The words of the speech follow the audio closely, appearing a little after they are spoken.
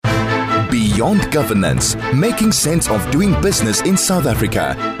Beyond Governance, Making Sense of Doing Business in South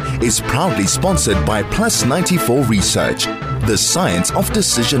Africa, is proudly sponsored by Plus 94 Research, the science of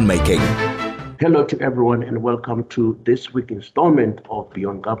decision making. Hello to everyone and welcome to this week's installment of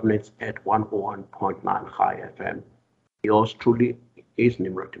Beyond Governance at 101.9 High FM. Yours truly is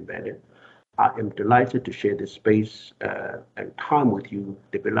Nimrod Mbele. I am delighted to share this space and time with you,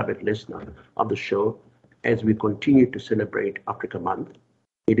 the beloved listener of the show, as we continue to celebrate Africa Month.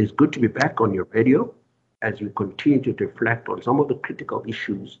 It is good to be back on your radio as we continue to reflect on some of the critical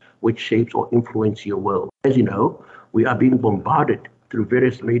issues which shapes or influence your world. As you know, we are being bombarded through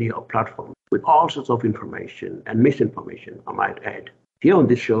various media platforms with all sorts of information and misinformation, I might add. Here on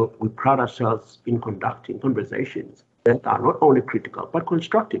this show, we pride ourselves in conducting conversations that are not only critical but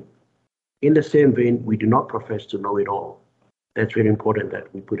constructive. In the same vein, we do not profess to know it all. That's very important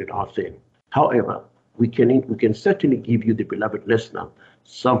that we put it out there. However, we can certainly give you, the beloved listener,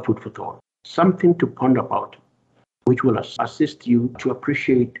 some food for thought, something to ponder about, which will assist you to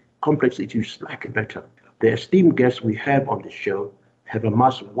appreciate complex issues slightly better. The esteemed guests we have on this show have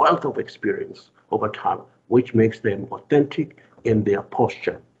amassed wealth of experience over time, which makes them authentic in their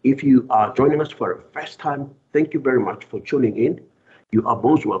posture. If you are joining us for a first time, thank you very much for tuning in. You are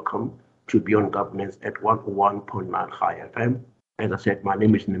most welcome to Beyond Governance at 101.9 High FM. As I said, my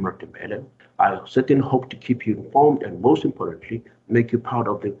name is Nimrod Mbele. I certainly hope to keep you informed and, most importantly, make you part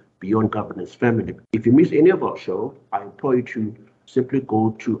of the Beyond Governance family. If you miss any of our show, I implore you to simply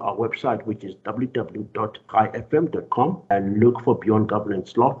go to our website, which is www.highfm.com, and look for Beyond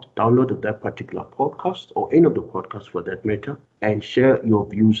Governance slot. Download that particular podcast, or any of the podcasts for that matter, and share your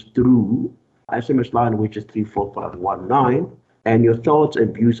views through SMS line, which is 34519. And your thoughts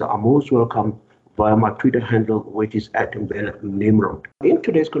and views are most welcome via my Twitter handle, which is at Mbele Nimrod. In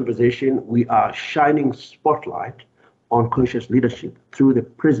today's conversation, we are shining spotlight on conscious leadership through the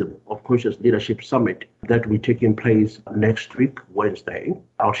prism of Conscious Leadership Summit that will be taking place next week, Wednesday.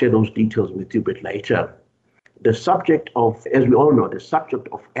 I'll share those details with you a bit later. The subject of, as we all know, the subject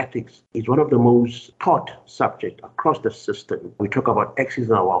of ethics is one of the most taught subjects across the system. We talk about ethics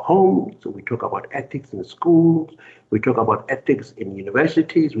in our homes, so we talk about ethics in schools, we talk about ethics in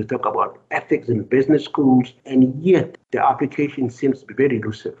universities, we talk about ethics in business schools, and yet the application seems to be very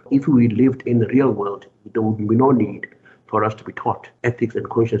elusive. If we lived in the real world, there would be no need for us to be taught ethics and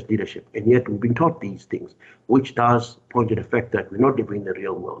conscious leadership. And yet we've been taught these things, which does point to the fact that we're not living in the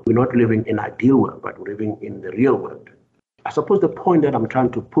real world. We're not living in an ideal world, but we're living in the real world. I suppose the point that I'm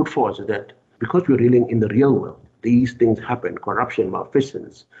trying to put forward is that because we're living in the real world, these things happen: corruption,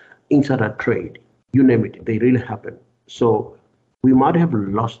 malfeasance, insider trade, you name it, they really happen. So we might have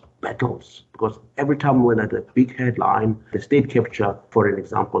lost battles because every time when there's a big headline, the state capture, for an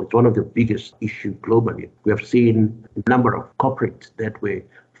example, it's one of the biggest issues globally. We have seen a number of corporates that were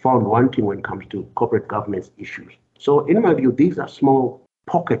found wanting when it comes to corporate governance issues. So in my view, these are small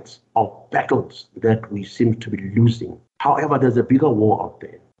pockets of battles that we seem to be losing. However, there's a bigger war out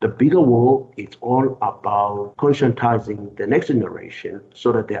there. The bigger war is all about conscientizing the next generation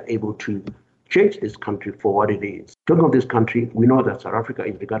so that they're able to change this country for what it is. Talking of this country, we know that South Africa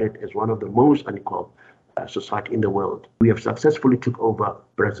is regarded as one of the most unequal society in the world. We have successfully took over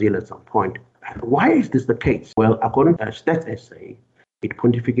Brazil at some point. And why is this the case? Well, according to a stats essay, it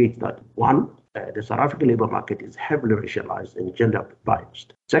pontificates that one, the South African labor market is heavily racialized and gender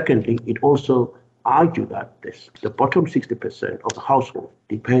biased. Secondly, it also argues that the bottom 60% of the household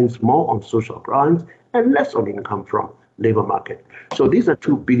depends more on social grants and less on income from labor market. So these are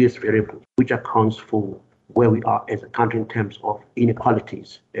two biggest variables which accounts for where we are as a country in terms of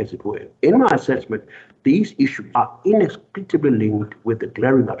inequalities, as it were. In my assessment, these issues are inextricably linked with the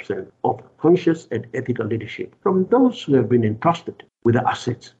glaring absence of conscious and ethical leadership from those who have been entrusted with the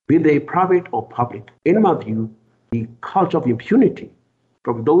assets, be they private or public. In my view, the culture of impunity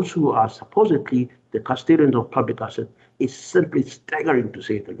from those who are supposedly the custodians of public assets is simply staggering, to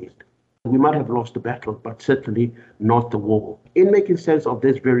say the least. We might have lost the battle, but certainly not the war. In making sense of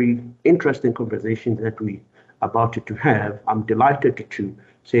this very interesting conversation that we are about to have, I'm delighted to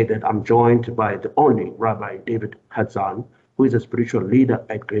say that I'm joined by the only Rabbi David Hazdan, who is a spiritual leader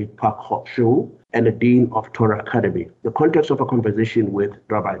at Great Park Shul and the Dean of Torah Academy. The context of a conversation with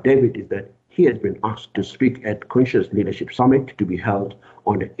Rabbi David is that he has been asked to speak at Conscious Leadership Summit to be held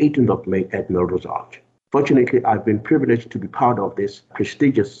on the 18th of May at Melrose Arch. Fortunately, I've been privileged to be part of this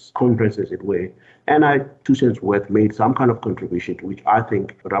prestigious conference, as it were, and I, 2 cents worth, made some kind of contribution, which I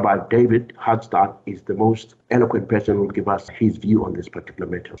think Rabbi David Hazdan is the most eloquent person who will give us his view on this particular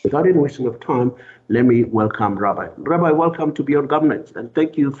matter. Without any wasting of time, let me welcome Rabbi. Rabbi, welcome to Beyond Governance, and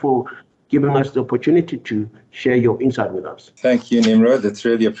thank you for giving us the opportunity to share your insight with us. Thank you, Nimrod. It's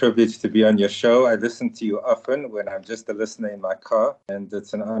really a privilege to be on your show. I listen to you often when I'm just a listener in my car, and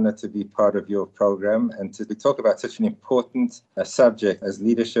it's an honor to be part of your program and to talk about such an important subject as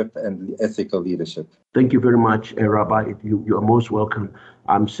leadership and ethical leadership. Thank you very much, Rabbi. You are most welcome.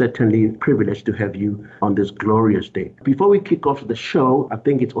 I'm certainly privileged to have you on this glorious day. Before we kick off the show, I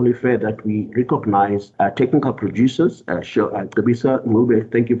think it's only fair that we recognize our technical producers, Kabisa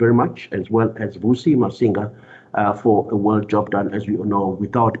Mbele, thank you very much, as well as Vusi Masinga, for a well job done. As we all know,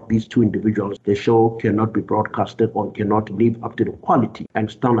 without these two individuals, the show cannot be broadcasted or cannot live up to the quality and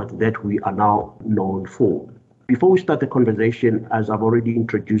standard that we are now known for. Before we start the conversation, as I've already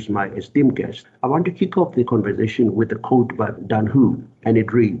introduced my esteemed guest, I want to kick off the conversation with a quote by Dan Hu, and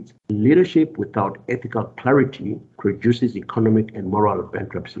it reads, "Leadership without ethical clarity produces economic and moral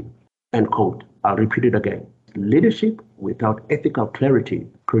bankruptcy." End quote. I'll repeat it again. Leadership without ethical clarity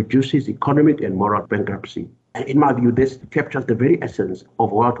produces economic and moral bankruptcy. And in my view, this captures the very essence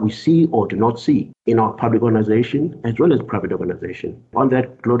of what we see or do not see in our public organization as well as private organization. On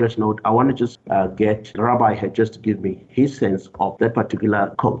that glorious note, I want to just get Rabbi had just to give me his sense of that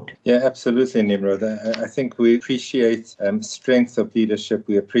particular quote. Yeah, absolutely, Nimrod. I think we appreciate strength of leadership.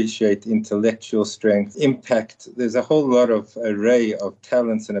 We appreciate intellectual strength, impact. There's a whole lot of array of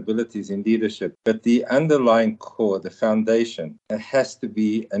talents and abilities in leadership. But the underlying core, the foundation, has to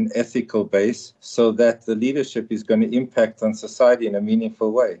be an ethical base so that the leadership is going to impact on society in a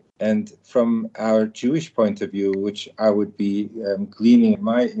meaningful way. And from our Jewish point of view, which I would be gleaning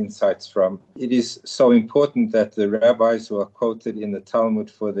my insights from, it is so important that the rabbis who are quoted in the Talmud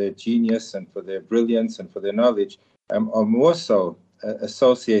for their genius and for their brilliance and for their knowledge are more so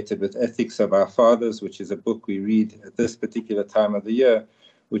associated with Ethics of Our Fathers, which is a book we read at this particular time of the year,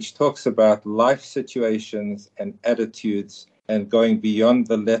 which talks about life situations and attitudes and going beyond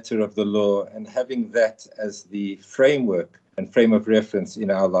the letter of the law and having that as the framework and frame of reference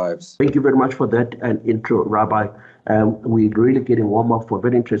in our lives. Thank you very much for that intro, Rabbi. We're really getting warm up for a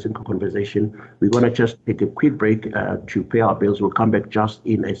very interesting conversation. We're going to just take a quick break to pay our bills. We'll come back just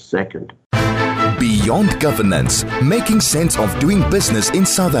in a second. Beyond Governance, making sense of doing business in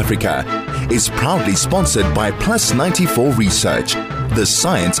South Africa, is proudly sponsored by Plus 94 Research, the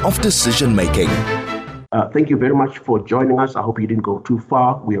science of decision making. Thank you very much for joining us. I hope you didn't go too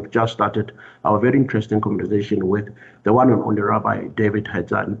far. We have just started our very interesting conversation with the one and only Rabbi David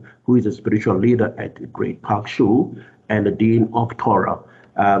Hazdan, who is a spiritual leader at Great Park Shul and the Dean of Torah.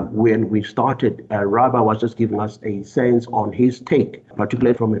 When we started, Rabbi was just giving us a sense on his take,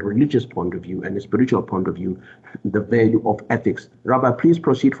 particularly from a religious point of view and a spiritual point of view, the value of ethics. Rabbi, please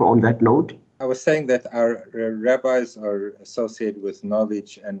proceed on that note. I was saying that our rabbis are associated with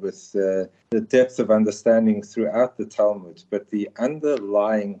knowledge and with the depth of understanding throughout the Talmud, but the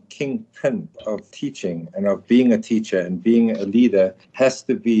underlying kingpin of teaching and of being a teacher and being a leader has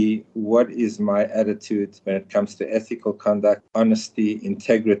to be what is my attitude when it comes to ethical conduct, honesty,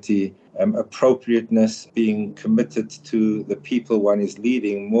 integrity, appropriateness, being committed to the people one is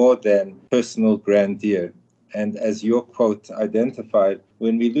leading more than personal grandeur. And as your quote identified,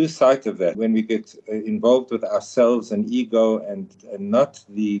 when we lose sight of that, when we get involved with ourselves and ego and not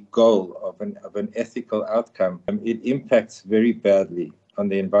the goal of an ethical outcome, it impacts very badly on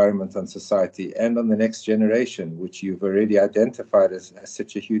the environment, on society, and on the next generation, which you've already identified as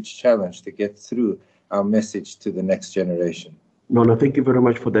such a huge challenge to get through our message to the next generation. No, thank you very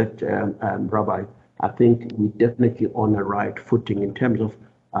much for that, Rabbi. I think we definitely on the right footing in terms of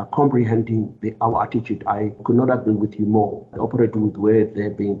comprehending our attitude. I could not agree with you more. Operating with where there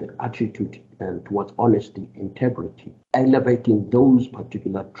being the attitude and towards honesty, integrity, elevating those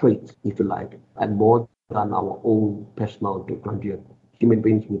particular traits, if you like, and more than our own personal grandeur. Human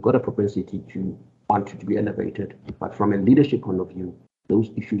beings, we've got a propensity to want to be elevated, but from a leadership point of view,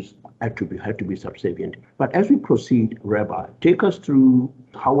 those issues have to be subservient. But as we proceed, Rabbi, take us through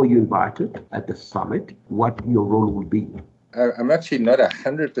how were you invited at the summit, what your role will be. I'm actually not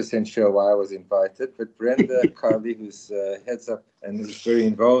 100% sure why I was invited, but Brenda Carly, who's heads up and is very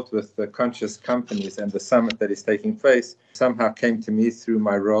involved with the conscious companies and the summit that is taking place, somehow came to me through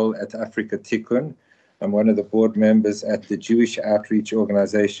my role at Africa Tikkun. I'm one of the board members at the Jewish Outreach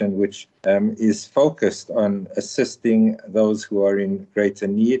Organization, which is focused on assisting those who are in greater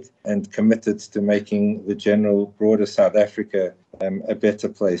need and committed to making the general broader South Africa a better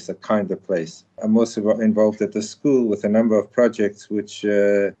place, a kinder place. I'm also involved at the school with a number of projects which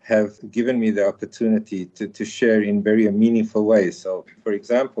have given me the opportunity to share in very meaningful ways. So, for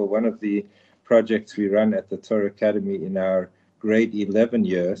example, one of the projects we run at the Torah Academy in our grade 11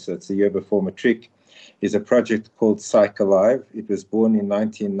 year, so it's the year before matric, is a project called Psych Alive. It was born in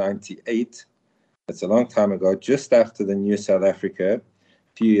 1998. It's a long time ago, just after the new South Africa, a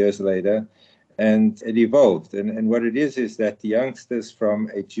few years later, and it evolved. And what it is that the youngsters from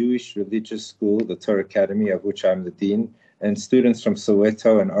a Jewish religious school, the Torah Academy, of which I'm the dean, and students from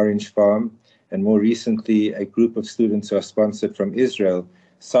Soweto and Orange Farm, and more recently, a group of students who are sponsored from Israel,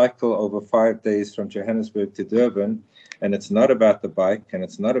 cycle over 5 days from Johannesburg to Durban. And it's not about the bike and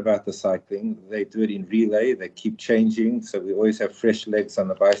it's not about the cycling. They do it in relay. They keep changing. So we always have fresh legs on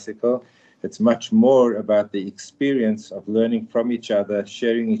the bicycle. It's much more about the experience of learning from each other,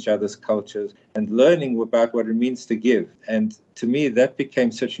 sharing each other's cultures, and learning about what it means to give. And to me, that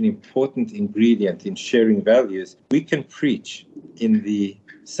became such an important ingredient in sharing values. We can preach in the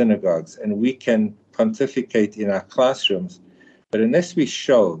synagogues and we can pontificate in our classrooms, but unless we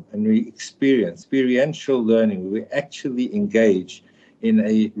show and we experience experiential learning, we actually engage in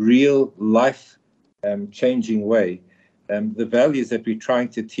a real life-changing way, the values that we're trying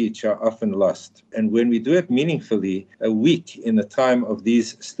to teach are often lost. And when we do it meaningfully, a week in the time of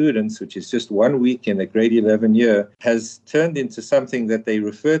these students, which is just 1 week in the grade 11 year, has turned into something that they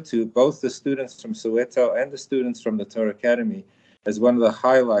refer to, both the students from Soweto and the students from the Torah Academy, as one of the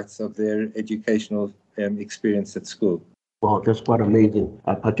highlights of their educational experience at school. Well, that's quite amazing,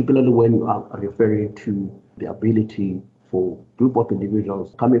 particularly when you are referring to the ability for group of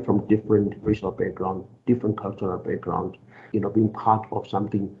individuals coming from different racial background, different cultural background, being part of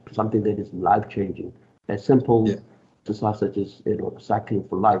something that is life-changing. A simple exercise such as cycling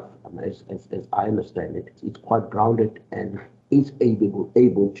for life, as I understand it, it's quite grounded and is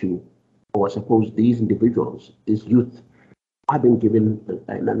able to, or I suppose these individuals, this youth, have been given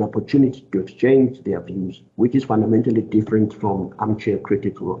an opportunity to exchange their views, which is fundamentally different from armchair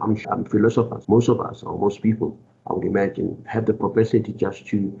critics or philosophers. Most of us, or most people, I would imagine, have the propensity just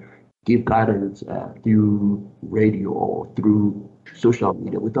to give guidance through radio or through social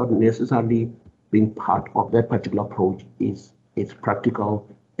media without necessarily being part of that particular approach. It's practical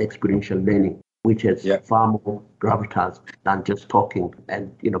experiential learning, which has far more gravitas than just talking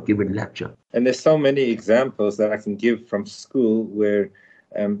and giving lecture. And there's so many examples that I can give from school where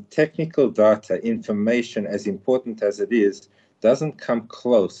technical data, information, as important as it is, doesn't come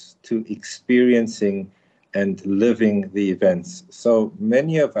close to experiencing and living the events. So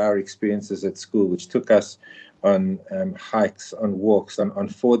many of our experiences at school, which took us on hikes, on walks, on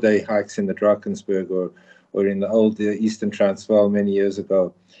 4-day hikes in the Drakensberg or in the old Eastern Transvaal many years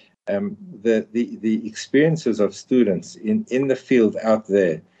ago, the experiences of students in the field out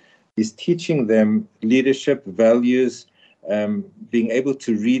there is teaching them leadership, values, being able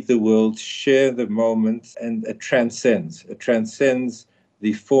to read the world, share the moment, and it transcends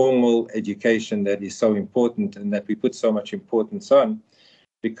the formal education that is so important and that we put so much importance on,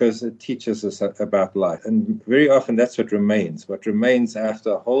 because it teaches us about life. And very often that's what remains. What remains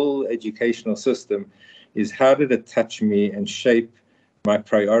after a whole educational system is how did it touch me and shape my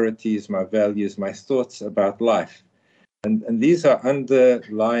priorities, my values, my thoughts about life. And these are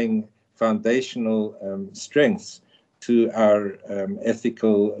underlying foundational strengths to our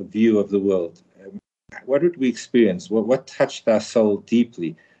ethical view of the world. What did we experience? What touched our soul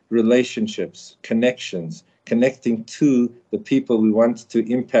deeply? Relationships, connections, connecting to the people we want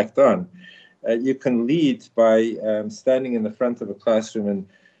to impact on. You can lead by standing in the front of a classroom and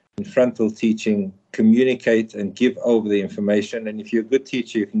in frontal teaching, communicate and give over the information. And if you're a good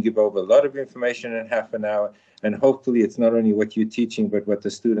teacher, you can give over a lot of information in half an hour. And hopefully it's not only what you're teaching, but what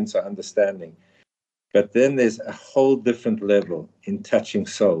the students are understanding. But then there's a whole different level in touching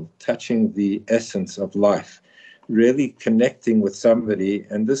soul, touching the essence of life, really connecting with somebody.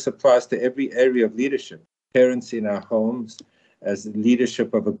 And this applies to every area of leadership. Parents in our homes, as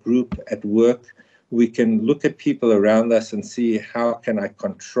leadership of a group at work, we can look at people around us and see how can I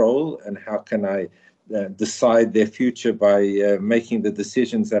control and how can I decide their future by making the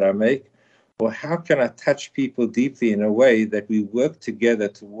decisions that I make, or how can I touch people deeply in a way that we work together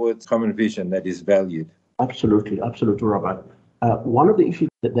towards common vision that is valued. Absolutely, Rabbi. One of the issues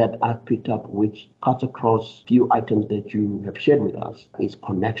that I've picked up, which cuts across few items that you have shared with us, is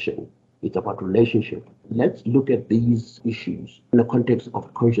connection. It's about relationship. Let's look at these issues in the context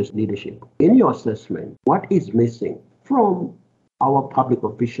of conscious leadership. In your assessment, what is missing from our public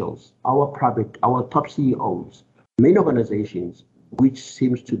officials, our top CEOs, main organizations, which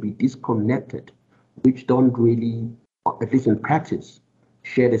seems to be disconnected, which don't really, at least in practice,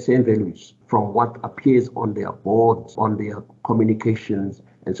 share the same values from what appears on their boards, on their communications,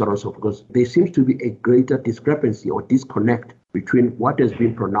 and so on and so forth. Because there seems to be a greater discrepancy or disconnect between what has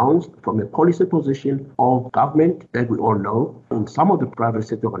been pronounced from a policy position of government that we all know and some of the private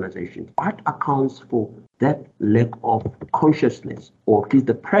sector organizations. What accounts for that lack of consciousness, or at least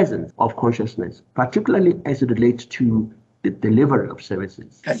the presence of consciousness, particularly as it relates to the delivery of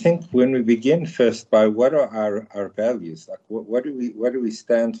services? I think when we begin first by what are our values, like what do we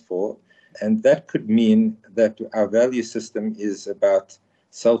stand for, and that could mean that our value system is about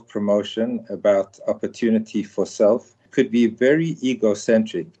self-promotion, about opportunity for self, could be very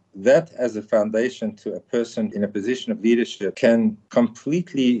egocentric. That as a foundation to a person in a position of leadership can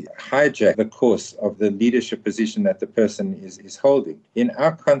completely hijack the course of the leadership position that the person is holding. In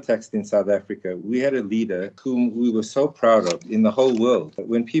our context in South Africa, we had a leader whom we were so proud of in the whole world.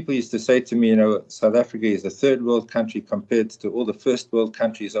 When people used to say to me, South Africa is a third world country compared to all the first world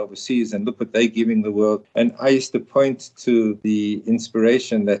countries overseas, and look what they're giving the world. And I used to point to the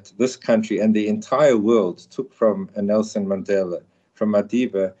inspiration that this country and the entire world took from a Nelson Mandela, from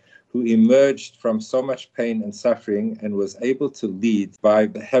Madiba, who emerged from so much pain and suffering and was able to lead by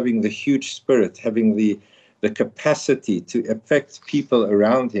having the huge spirit, having the capacity to affect people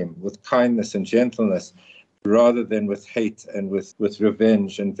around him with kindness and gentleness, rather than with hate and with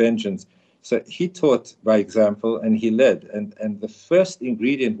revenge and vengeance. So he taught by example, and he led. And the first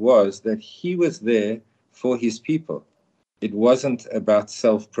ingredient was that he was there for his people. It wasn't about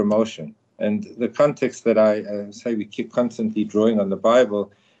self-promotion. And the context that I say we keep constantly drawing on the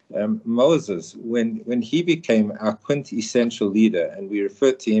Bible, Moses, when he became our quintessential leader, and we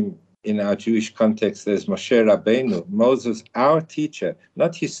refer to him in our Jewish context as Moshe Rabbeinu, Moses, our teacher,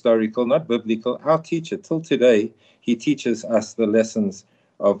 not historical, not biblical, our teacher. Till today, he teaches us the lessons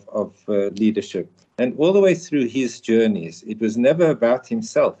of leadership. And all the way through his journeys, it was never about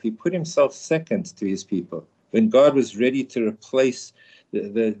himself. He put himself second to his people. When God was ready to replace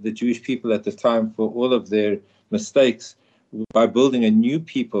the Jewish people at the time for all of their mistakes, by building a new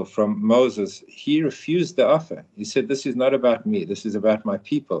people from Moses, he refused the offer. He said, this is not about me, this is about my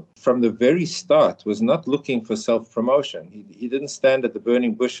people. From the very start, was not looking for self-promotion. He didn't stand at the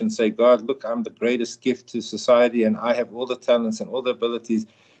burning bush and say, God, look, I'm the greatest gift to society and I have all the talents and all the abilities.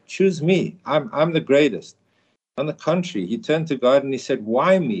 Choose me, I'm the greatest. On the contrary, he turned to God and he said,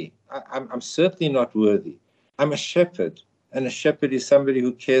 why me? I'm certainly not worthy. I'm a shepherd. And a shepherd is somebody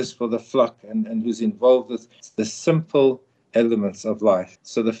who cares for the flock and who's involved with the simple elements of life.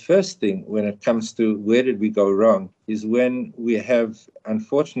 So the first thing when it comes to where did we go wrong is when we have,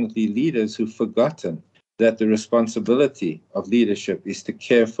 unfortunately, leaders who've forgotten that the responsibility of leadership is to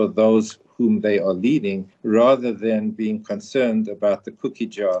care for those whom they are leading, rather than being concerned about the cookie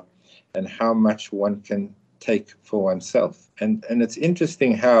jar and how much one can take for oneself. And it's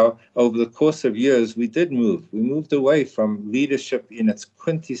interesting how over the course of years we did move. We moved away from leadership in its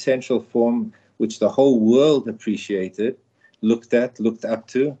quintessential form, which the whole world appreciated, looked up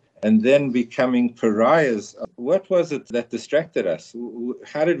to, and then becoming pariahs. What was it that distracted us?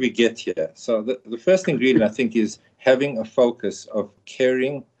 How did we get here? So the first ingredient, I think, is having a focus of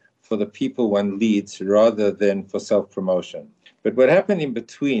caring for the people one leads rather than for self-promotion. But what happened in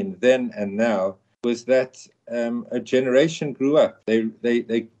between then and now was that a generation grew up.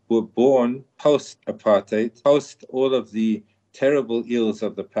 They were born post-apartheid, post all of the terrible ills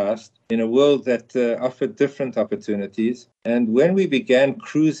of the past, in a world that offered different opportunities. And when we began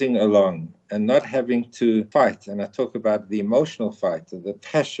cruising along and not having to fight, and I talk about the emotional fight, the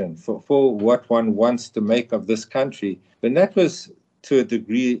passion for what one wants to make of this country, when that was to a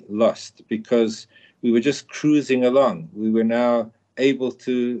degree lost because we were just cruising along. We were now able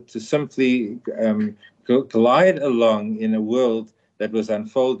to simply glide along in a world that was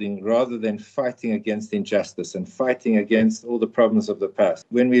unfolding rather than fighting against injustice and fighting against all the problems of the past.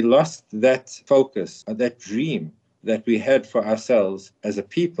 When we lost that focus, that dream that we had for ourselves as a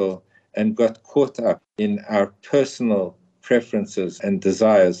people and got caught up in our personal preferences and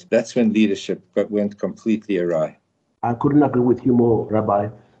desires, that's when leadership went completely awry. I couldn't agree with you more, Rabbi,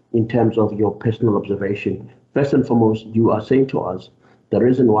 in terms of your personal observation. First and foremost, you are saying to us the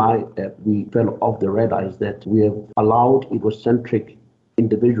reason why we fell off the radar is that we have allowed egocentric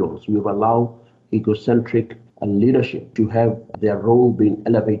individuals, we have allowed egocentric leadership to have their role being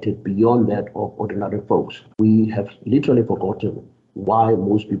elevated beyond that of ordinary folks. We have literally forgotten why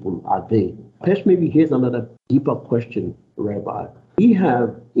most people are there. Perhaps maybe here's another deeper question, Rabbi. We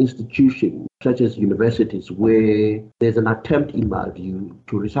have institutions such as universities where there's an attempt, in my view,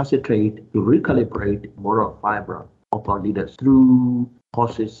 to resuscitate, to recalibrate moral fiber of our leaders through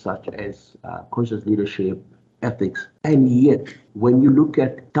courses such as conscious leadership, ethics. And yet, when you look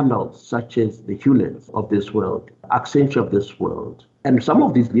at standards such as the Hewletts of this world, Accenture of this world, and some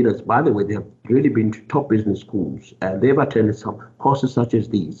of these leaders, by the way, they have really been to top business schools, and they've attended some courses such as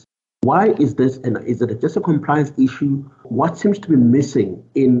these. Why is this? And is it just a compliance issue? What seems to be missing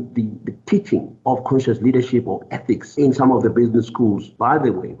in the teaching of conscious leadership or ethics in some of the business schools, by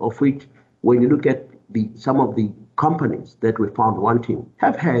the way, of which when you look at some of the companies that we found wanting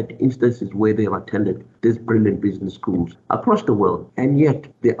have had instances where they have attended these brilliant business schools across the world, and yet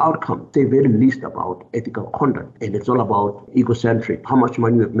the outcome say very least about ethical conduct, and it's all about egocentric, how much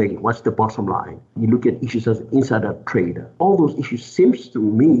money we've made, what's the bottom line. You look at issues as insider trader. All those issues seems to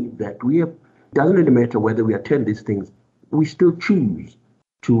me that doesn't really matter whether we attend these things, we still choose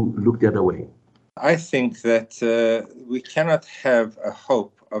to look the other way. I think that we cannot have a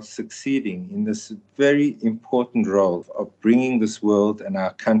hope of succeeding in this very important role of bringing this world and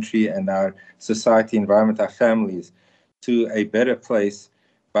our country and our society, environment, our families to a better place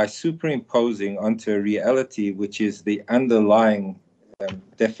by superimposing onto a reality which is the underlying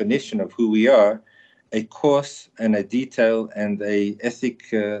definition of who we are, a course and a detail and a ethic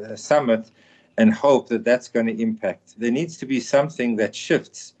summit, and hope that that's going to impact. There needs to be something that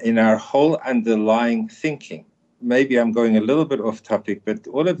shifts in our whole underlying thinking. Maybe I'm going a little bit off topic, but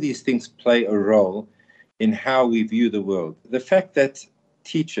all of these things play a role in how we view the world. The fact that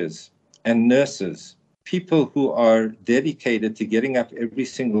teachers and nurses, people who are dedicated to getting up every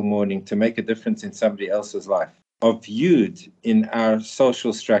single morning to make a difference in somebody else's life, are viewed in our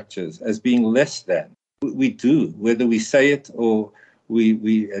social structures as being less than. We do, whether we say it or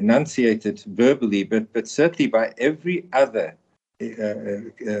we enunciate it verbally, but certainly by every other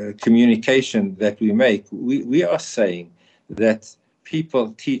communication that we make, we are saying that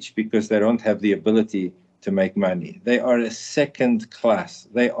people teach because they don't have the ability to make money. They are a second class.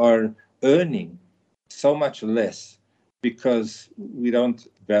 They are earning so much less because we don't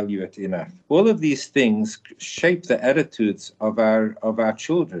value it enough. All of these things shape the attitudes of our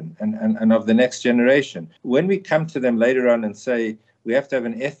children and of the next generation. When we come to them later on and say, we have to have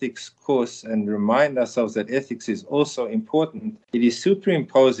an ethics course and remind ourselves that ethics is also important, it is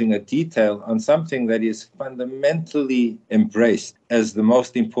superimposing a detail on something that is fundamentally embraced as the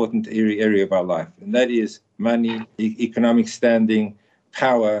most important area of our life. And that is money, economic standing,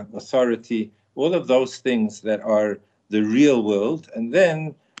 power, authority, all of those things that are the real world. And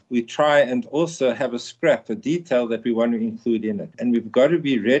then we try and also have a detail that we want to include in it. And we've got to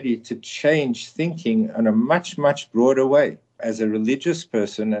be ready to change thinking in a much, much broader way. As a religious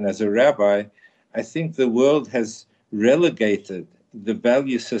person and as a rabbi, I think the world has relegated the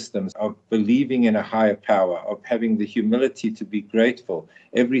value systems of believing in a higher power, of having the humility to be grateful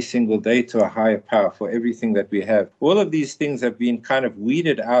every single day to a higher power for everything that we have. All of these things have been kind of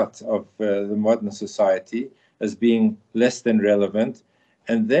weeded out of the modern society as being less than relevant.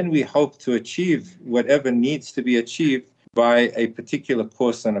 And then we hope to achieve whatever needs to be achieved by a particular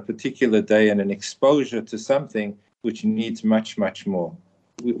course on a particular day and an exposure to something which needs much, much more.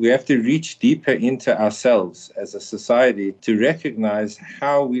 We have to reach deeper into ourselves as a society to recognize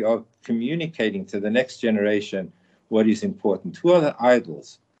how we are communicating to the next generation what is important. Who are the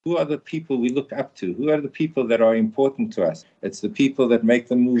idols? Who are the people we look up to? Who are the people that are important to us? It's the people that make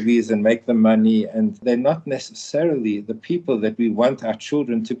the movies and make the money, and they're not necessarily the people that we want our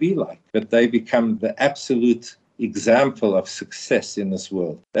children to be like, but they become the absolute example of success in this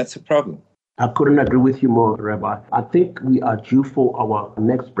world. That's a problem. I couldn't agree with you more, Rabbi. I think we are due for our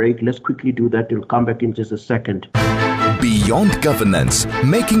next break. Let's quickly do that. We'll come back in just a second. Beyond Governance,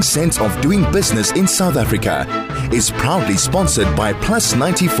 making sense of doing business in South Africa, is proudly sponsored by Plus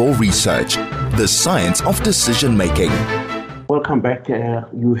 94 Research, the science of decision making. Welcome back.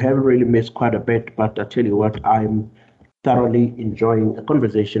 You haven't really missed quite a bit, but I tell you what, I'm thoroughly enjoying a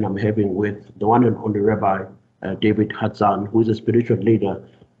conversation I'm having with the one and only Rabbi David Hazdan, who is a spiritual leader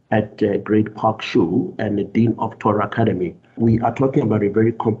at Great Park Shul and the Dean of Torah Academy. We are talking about a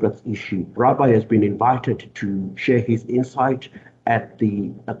very complex issue. Rabbi has been invited to share his insight at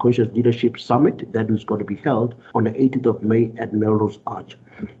the Conscious Leadership Summit that is going to be held on the 18th of May at Melrose Arch.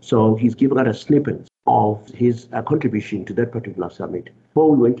 So he's given us a snippet of his contribution to that particular summit.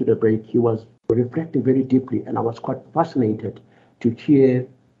 Before we went to the break, he was reflecting very deeply, and I was quite fascinated to hear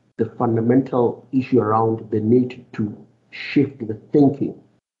the fundamental issue around the need to shift the thinking.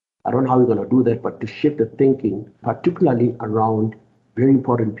 I don't know how we're going to do that, but to shift the thinking, particularly around very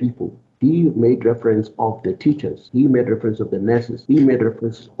important people. He made reference of the teachers. He made reference of the nurses. He made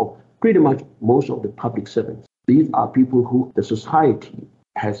reference of pretty much most of the public servants. These are people who the society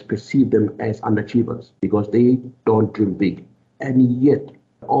has perceived them as underachievers because they don't dream big. And yet,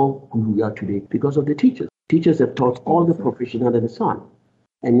 all who we are today because of the teachers. Teachers have taught all the profession under the sun.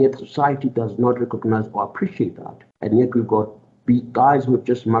 And yet society does not recognize or appreciate that. And yet we've got guys who have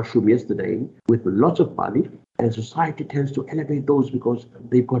just mushroomed yesterday with lots of money And society tends to elevate those because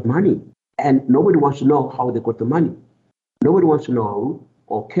they've got money. And nobody wants to know how they got the money. Nobody wants to know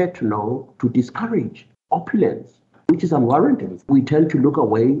or care to know to discourage opulence, which is unwarranted. We tend to look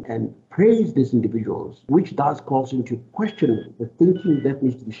away and praise these individuals, which does cause into question the thinking that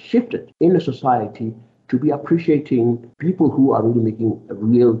needs to be shifted in a society to be appreciating people who are really making a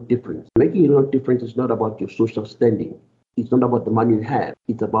real difference. Making a real difference is not about your social standing. It's not about the money you have.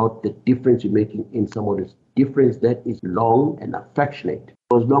 It's about the difference you're making in someone's difference that is long and affectionate.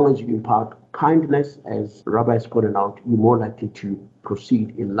 As long as you impart kindness, as Rabbi has pointed out, you're more likely to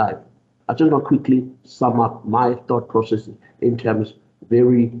proceed in life. I just want to quickly sum up my thought process in terms of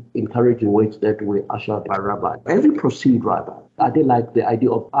very encouraging ways that were ushered by Rabbi. As we proceed, Rabbi, I did like the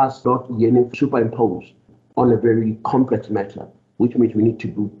idea of us not yearning to superimpose on a very complex matter, which means we need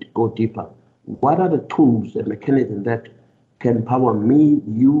to go deeper. What are the tools and mechanisms that can empower me,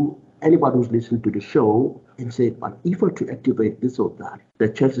 you, anybody who's listening to the show, and say, but if we're to activate this or that, the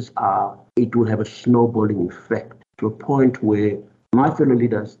chances are it will have a snowballing effect to a point where my fellow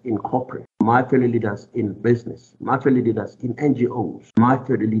leaders in corporate, my fellow leaders in business, my fellow leaders in NGOs, my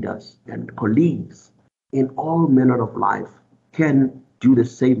fellow leaders and colleagues in all manner of life can do the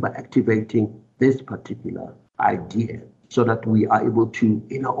same by activating this particular idea so that we are able to,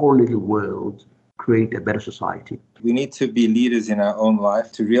 in our own little world, create a better society. We need to be leaders in our own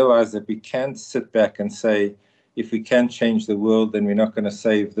life to realize that we can't sit back and say, if we can change the world, then we're not going to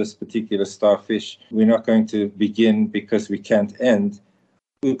save this particular starfish. We're not going to begin because we can't end.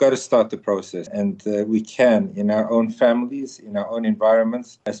 We've got to start the process. And we can, in our own families, in our own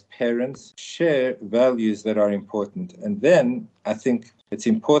environments, as parents, share values that are important. And then I think it's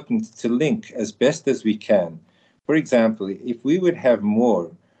important to link as best as we can. For example, if we would have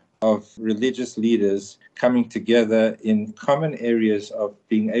more of religious leaders coming together in common areas of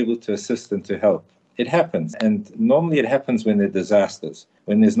being able to assist and to help. It happens. And normally it happens when there are disasters,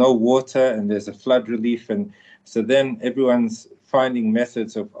 when there's no water and there's a flood relief. And so then everyone's finding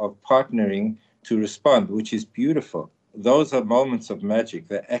methods of partnering to respond, which is beautiful. Those are moments of magic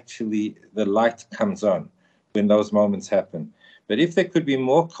that actually the light comes on when those moments happen. But if there could be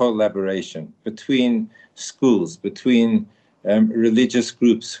more collaboration between schools, between religious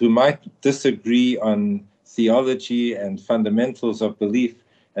groups who might disagree on theology and fundamentals of belief,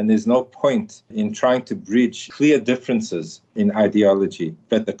 and there's no point in trying to bridge clear differences in ideology.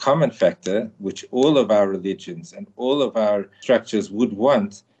 But the common factor, which all of our religions and all of our structures would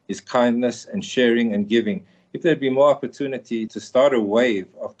want, is kindness and sharing and giving. If there'd be more opportunity to start a wave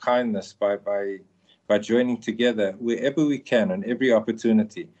of kindness by joining together wherever we can on every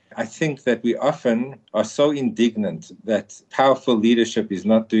opportunity. I think that we often are so indignant that powerful leadership is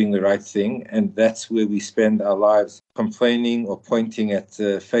not doing the right thing, and that's where we spend our lives complaining or pointing at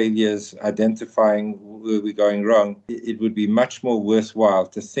failures, identifying where we're going wrong. It would be much more worthwhile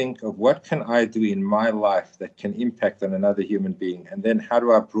to think of what can I do in my life that can impact on another human being, and then how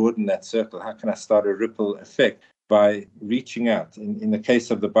do I broaden that circle? How can I start a ripple effect? By reaching out. In the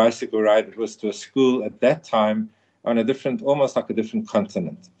case of the bicycle ride, it was to a school at that time on a different, almost like a different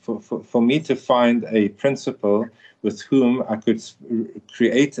continent. For me to find a principal with whom I could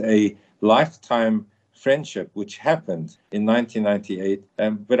create a lifetime friendship, which happened in 1998,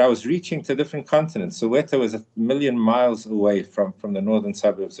 but I was reaching to different continents. Soweto was 1 million miles away from the northern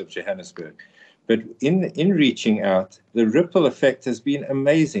suburbs of Johannesburg. But in reaching out, the ripple effect has been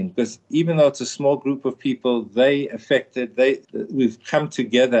amazing because even though it's a small group of people, we've come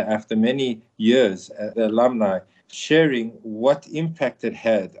together after many years, the alumni, sharing what impact it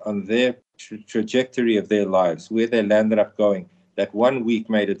had on their trajectory of their lives, where they landed up going. That 1 week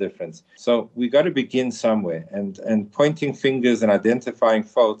made a difference. So we got to begin somewhere, and pointing fingers and identifying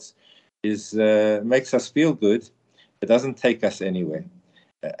faults makes us feel good. It doesn't take us anywhere.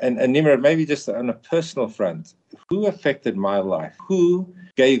 And Nimrod, maybe just on a personal front, who affected my life? Who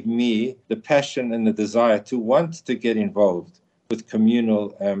gave me the passion and the desire to want to get involved with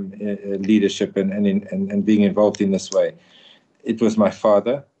communal leadership and being involved in this way? It was my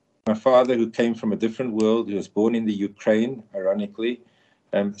father who came from a different world. He was born in the Ukraine, ironically,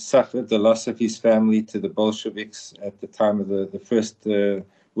 suffered the loss of his family to the Bolsheviks at the time of the First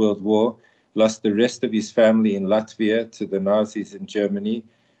World War, lost the rest of his family in Latvia to the Nazis in Germany,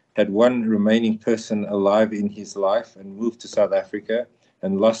 had one remaining person alive in his life and moved to South Africa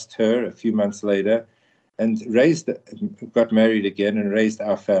and lost her a few months later, and got married again and raised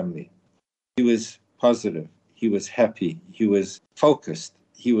our family. He was positive. He was happy. He was focused.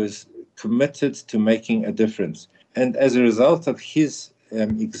 He was committed to making a difference. And as a result of his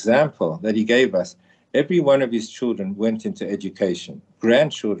example that he gave us, every one of his children went into education.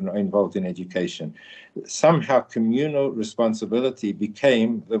 Grandchildren are involved in education. Somehow communal responsibility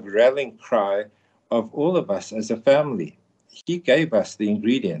became the rallying cry of all of us as a family. He gave us the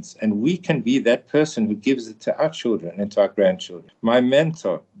ingredients, and we can be that person who gives it to our children and to our grandchildren. My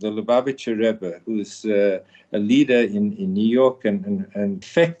mentor, the Lubavitcher Rebbe, who's a leader in New York and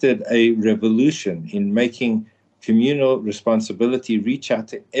effected a revolution in making communal responsibility reach out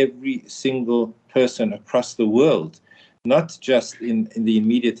to every single person across the world, not just in the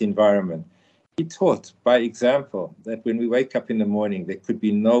immediate environment. He taught by example that when we wake up in the morning, there could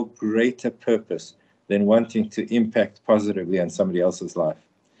be no greater purpose than wanting to impact positively on somebody else's life.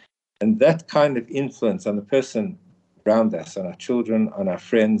 And that kind of influence on the person around us, on our children, on our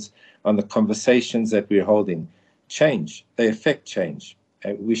friends, on the conversations that we're holding, change. They affect change.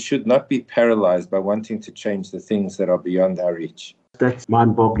 We should not be paralyzed by wanting to change the things that are beyond our reach. That's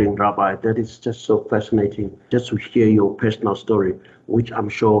mind-boggling, Rabbi. That is just so fascinating, just to hear your personal story, which I'm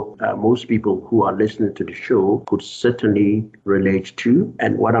sure most people who are listening to the show could certainly relate to.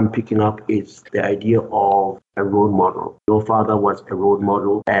 And what I'm picking up is the idea of a role model. Your father was a role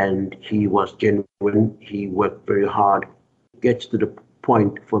model, and he was genuine. He worked very hard. It gets to the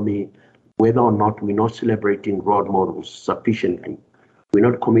point for me, whether or not we're not celebrating role models sufficiently, we're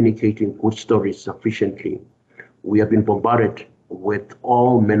not communicating good stories sufficiently. We have been bombarded with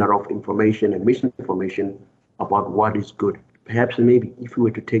all manner of information and misinformation about what is good. Perhaps maybe if we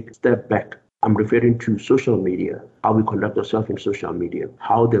were to take a step back, I'm referring to social media, how we conduct ourselves in social media,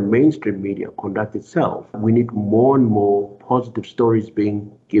 how the mainstream media conduct itself. We need more and more positive stories being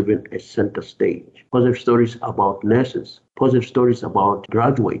given a center stage. Positive stories about nurses, positive stories about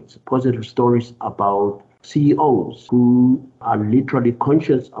graduates, positive stories about CEOs who are literally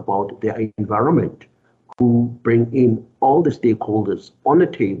conscious about their environment, who bring in all the stakeholders on the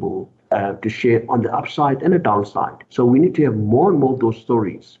table to share on the upside and the downside. So we need to have more and more of those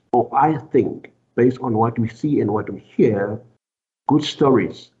stories. Or I think, based on what we see and what we hear, good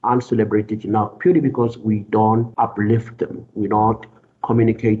stories aren't celebrated enough purely because we don't uplift them. We're not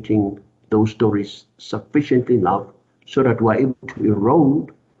communicating those stories sufficiently enough so that we're able to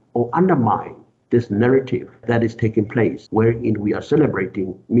erode or undermine this narrative that is taking place, wherein we are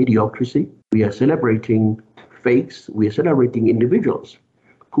celebrating mediocrity, we are celebrating fakes, we are celebrating individuals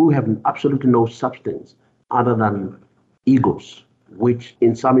who have absolutely no substance other than egos, which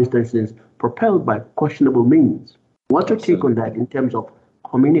in some instances propelled by questionable means. What's your take on that in terms of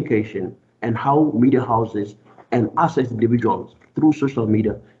communication and how media houses and us as individuals through social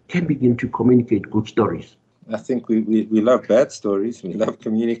media can begin to communicate good stories? I think we love bad stories. We love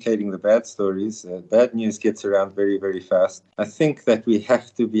communicating the bad stories. Bad news gets around very, very fast. I think that we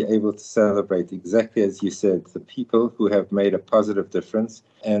have to be able to celebrate, exactly as you said, the people who have made a positive difference.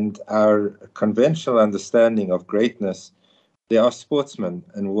 And our conventional understanding of greatness, there are sportsmen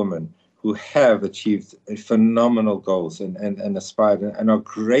and women who have achieved phenomenal goals and aspired and are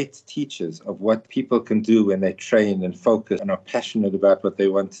great teachers of what people can do when they train and focus and are passionate about what they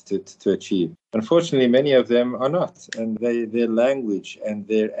want to achieve. Unfortunately, many of them are not, and their language and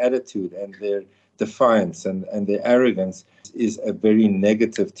their attitude and their defiance and their arrogance is a very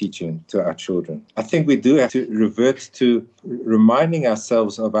negative teaching to our children. I think we do have to revert to reminding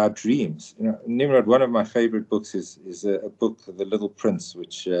ourselves of our dreams. You know, Nimrod, one of my favorite books is a book, The Little Prince,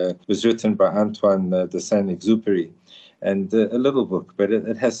 which was written by Antoine de Saint-Exupéry. And a little book, but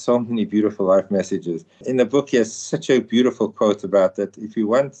it has so many beautiful life messages. In the book, he has such a beautiful quote about that if you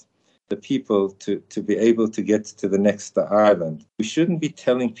want the people to be able to get to the next island, we shouldn't be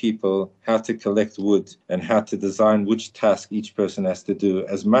telling people how to collect wood and how to design which task each person has to do,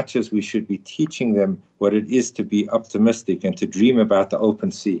 as much as we should be teaching them what it is to be optimistic and to dream about the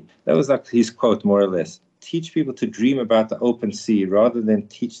open sea. That was like his quote, more or less. Teach people to dream about the open sea rather than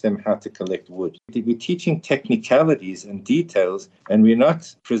teach them how to collect wood. We're teaching technicalities and details, and we're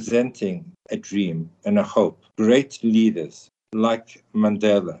not presenting a dream and a hope. Great leaders like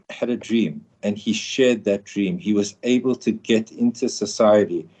Mbele had a dream, and he shared that dream. He was able to get into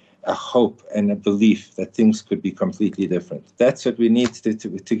society a hope and a belief that things could be completely different. That's what we need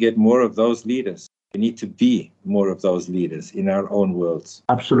to get more of those leaders. We need to be more of those leaders in our own worlds.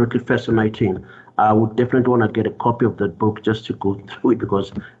 Absolutely fascinating. I would definitely want to get a copy of that book just to go through it,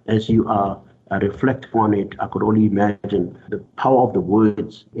 because as you reflect on it, I could only imagine the power of the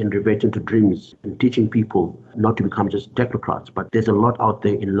words in reverting to dreams and teaching people not to become just technocrats. But there's a lot out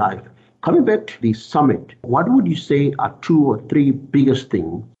there in life. Coming back to the summit, what would you say are 2 or 3 biggest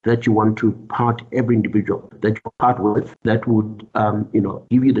things that you want to part every individual that you part with that would,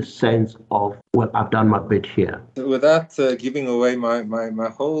 give you the sense of, well, I've done my bit here? Without giving away my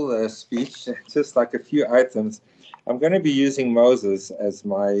whole speech, just like a few items, I'm going to be using Moses as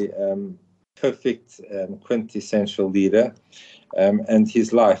my perfect, quintessential leader, and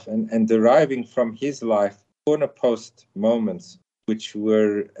his life, and deriving from his life cornerpost moments which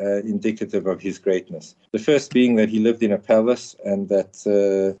were indicative of his greatness. The first being that he lived in a palace and that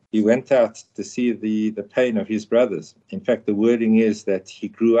he went out to see the pain of his brothers. In fact, the wording is that he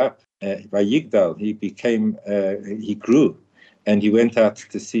grew up. By Yigdal, he grew, and he went out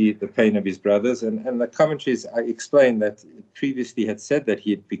to see the pain of his brothers. And the commentaries explain that previously had said that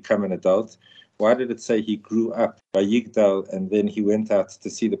he had become an adult. Why did it say he grew up by Yigdal and then he went out to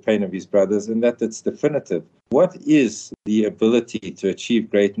see the pain of his brothers? And that's definitive. What is the ability to achieve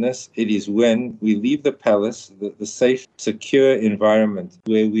greatness? It is when we leave the palace, the safe, secure environment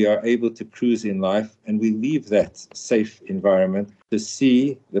where we are able to cruise in life, and we leave that safe environment to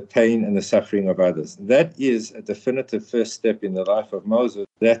see the pain and the suffering of others. That is a definitive first step in the life of Moses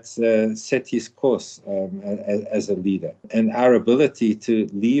that set his course as a leader. And our ability to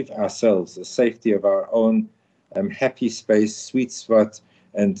leave ourselves, the safety of our own happy space, sweet spot,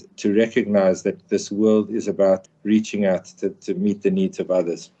 and to recognize that this world is about reaching out to meet the needs of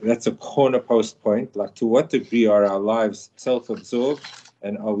others. That's a cornerpost point. Like, to what degree are our lives self-absorbed,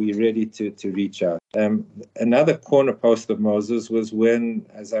 and are we ready to reach out? Another cornerpost of Moses was when,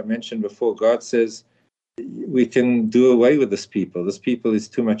 as I mentioned before, God says, we can do away with this people. This people is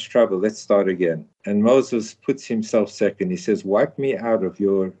too much trouble. Let's start again. And Moses puts himself second. He says, wipe me out of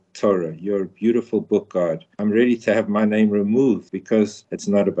your Torah, your beautiful book, God. I'm ready to have my name removed because it's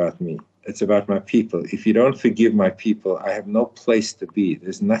not about me. It's about my people. If you don't forgive my people, I have no place to be.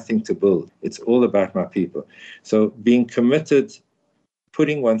 There's nothing to build. It's all about my people. So being committed,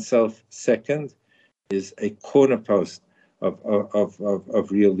 putting oneself second, is a cornerpost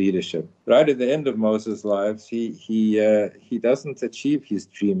of real leadership. Right at the end of Moses' lives, he doesn't achieve his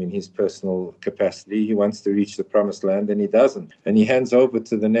dream in his personal capacity. He wants to reach the promised land, and he doesn't. And he hands over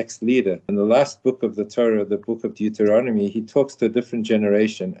to the next leader. In the last book of the Torah, the book of Deuteronomy, he talks to a different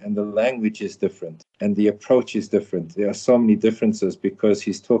generation, and the language is different, and the approach is different. There are so many differences because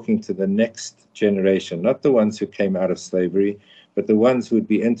he's talking to the next generation, not the ones who came out of slavery, but the ones who would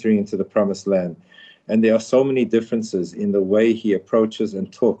be entering into the promised land. And there are so many differences in the way he approaches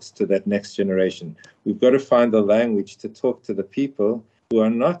and talks to that next generation. We've got to find the language to talk to the people who are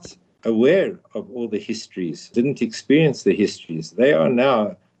not aware of all the histories, didn't experience the histories. They are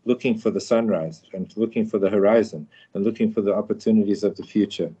now looking for the sunrise and looking for the horizon and looking for the opportunities of the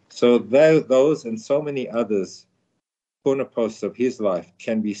future. So those and so many others, cornerposts of his life,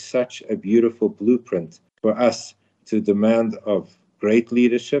 can be such a beautiful blueprint for us to demand of great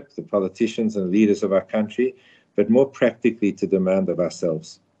leadership, the politicians and leaders of our country, but more practically to demand of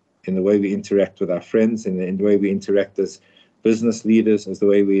ourselves in the way we interact with our friends, in the way we interact as business leaders, as the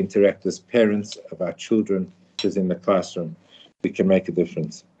way we interact as parents of our children, as in the classroom. We can make a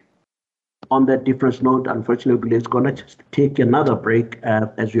difference. On that difference note, unfortunately, it's going to just take another break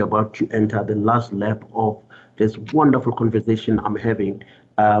as we're about to enter the last lap of this wonderful conversation I'm having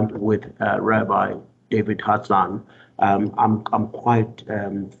with Rabbi David Hazdan. I'm quite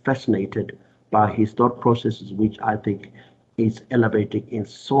fascinated by his thought processes, which I think is elevating in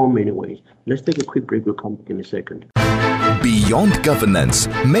so many ways. Let's take a quick break. We'll come back in a second. Beyond Governance,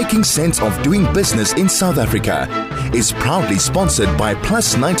 making sense of doing business in South Africa, is proudly sponsored by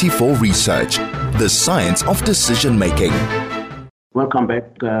Plus 94 Research, the science of decision making. Welcome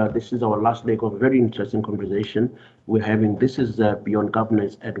back. This is our last leg of a very interesting conversation we're having. This is Beyond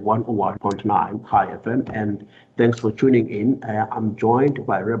Governance at 101.9 High FM, and thanks for tuning in. I'm joined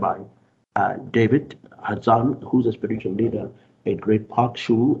by Rabbi David Hazdan, who's a spiritual leader at Great Park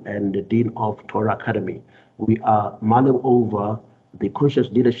Shul and the Dean of Torah Academy. We are mulling over the Conscious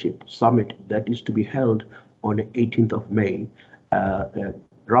Leadership Summit that is to be held on the 18th of May.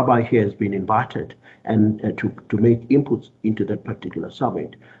 Rabbi here has been invited and to make inputs into that particular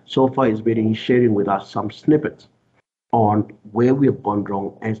summit. So far, he's been sharing with us some snippets on where we have gone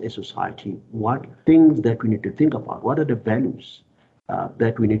wrong as a society, what things that we need to think about, what are the values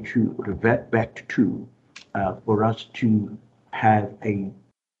that we need to revert back to for us to have a,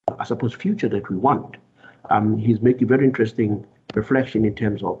 I suppose, future that we want. He's making very interesting reflection in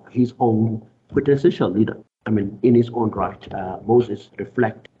terms of his own potential leader. I mean, in his own right, Moses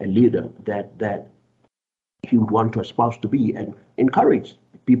reflects a leader that he would want to espouse to be and encourage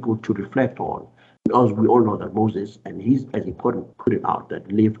people to reflect on. Because we all know that Moses, and he's, as he put it out,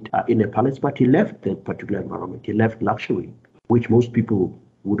 that lived in a palace, but he left that particular environment. He left luxury, which most people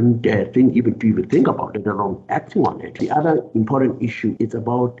wouldn't dare think even think about, let alone acting on it. The other important issue is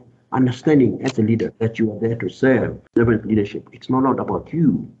about understanding as a leader that you are there to serve servant leadership. It's not about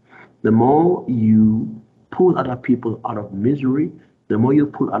you. The more you pull other people out of misery, the more you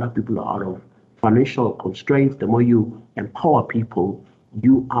pull other people out of financial constraints, the more you empower people,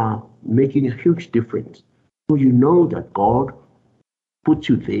 you are making a huge difference. So you know that God puts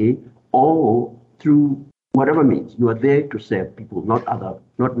you there, or through whatever means, you are there to serve people,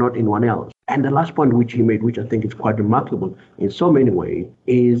 not anyone else. And the last point which he made, which I think is quite remarkable in so many ways,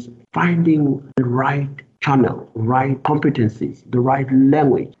 is finding the right channel, right competencies, the right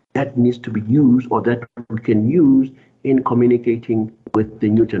language that needs to be used or that we can use in communicating with the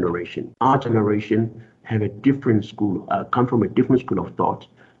new generation. Our generation have a different school, come from a different school of thought.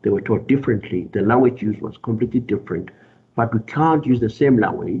 They were taught differently. The language used was completely different. But we can't use the same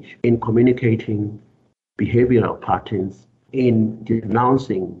language in communicating behavioral patterns, in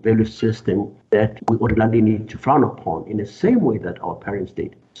denouncing value system that we ordinarily need to frown upon in the same way that our parents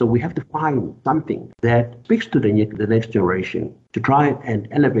did. So we have to find something that speaks to the next generation to try and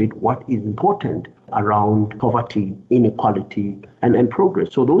elevate what is important around poverty, inequality, and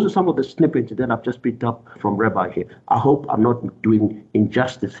progress. So those are some of the snippets that I've just picked up from Rabbi here. I hope I'm not doing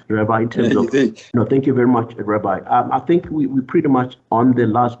injustice, Rabbi, in terms of... No, thank you very much, Rabbi. I think we pretty much on the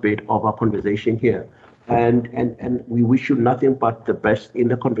last bit of our conversation here. And we wish you nothing but the best in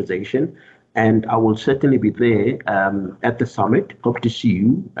the conversation. And I will certainly be there at the summit. Hope to see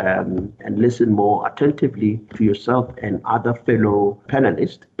you and listen more attentively to yourself and other fellow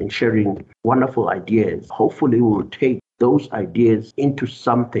panelists in sharing wonderful ideas. Hopefully, we will take those ideas into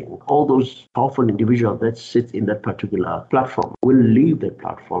something. All those powerful individuals that sit in that particular platform will leave that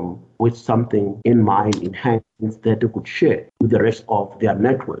platform with something in mind, in hand, that they could share with the rest of their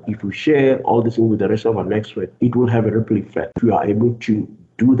network. If we share all this with the rest of our network, it will have a ripple effect. If we are able to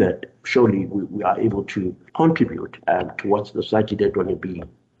do that, surely we are able to contribute towards the society that we want to be,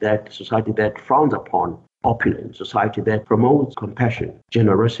 that society that frowns upon opulence, society that promotes compassion,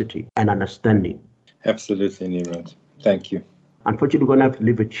 generosity, and understanding. Absolutely, Nimrod. Thank you. Unfortunately, we're going to have to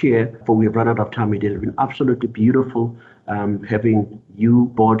leave it here, for we've run out of time. It has been absolutely beautiful having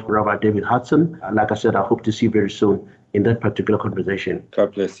you board, Rabbi David Hazdan. Like I said, I hope to see you very soon in that particular conversation.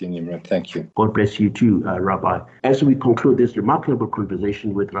 God bless you, Nimrod. Thank you. God bless you too, Rabbi. As we conclude this remarkable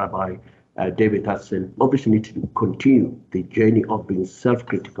conversation with Rabbi David Hazdan, obviously need to continue the journey of being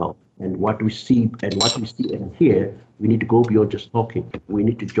self-critical. And what we see and hear, we need to go beyond just talking. We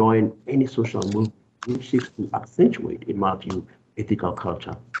need to join any social movement which seeks to accentuate, in my view, ethical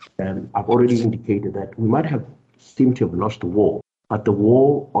culture. And I've already indicated that we might have seemed to have lost the war, but the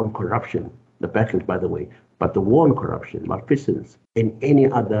war on corruption, the battles, by the way, but the war on corruption, malfeasance, and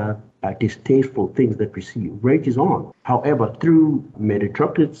any other distasteful things that we see rages on. However, through a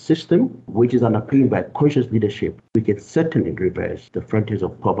meritocratic system, which is underpinned by conscious leadership, we can certainly reverse the frontiers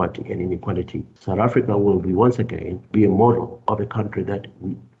of poverty and inequality. South Africa will once again be a model of a country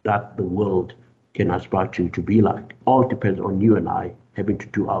that the world can aspire to be like. All depends on you and I having to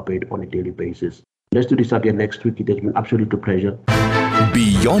do our bit on a daily basis. Let's do this again next week. It has been absolutely a pleasure.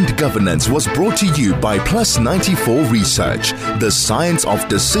 Beyond Governance was brought to you by Plus 94 Research, the science of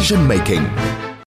decision making.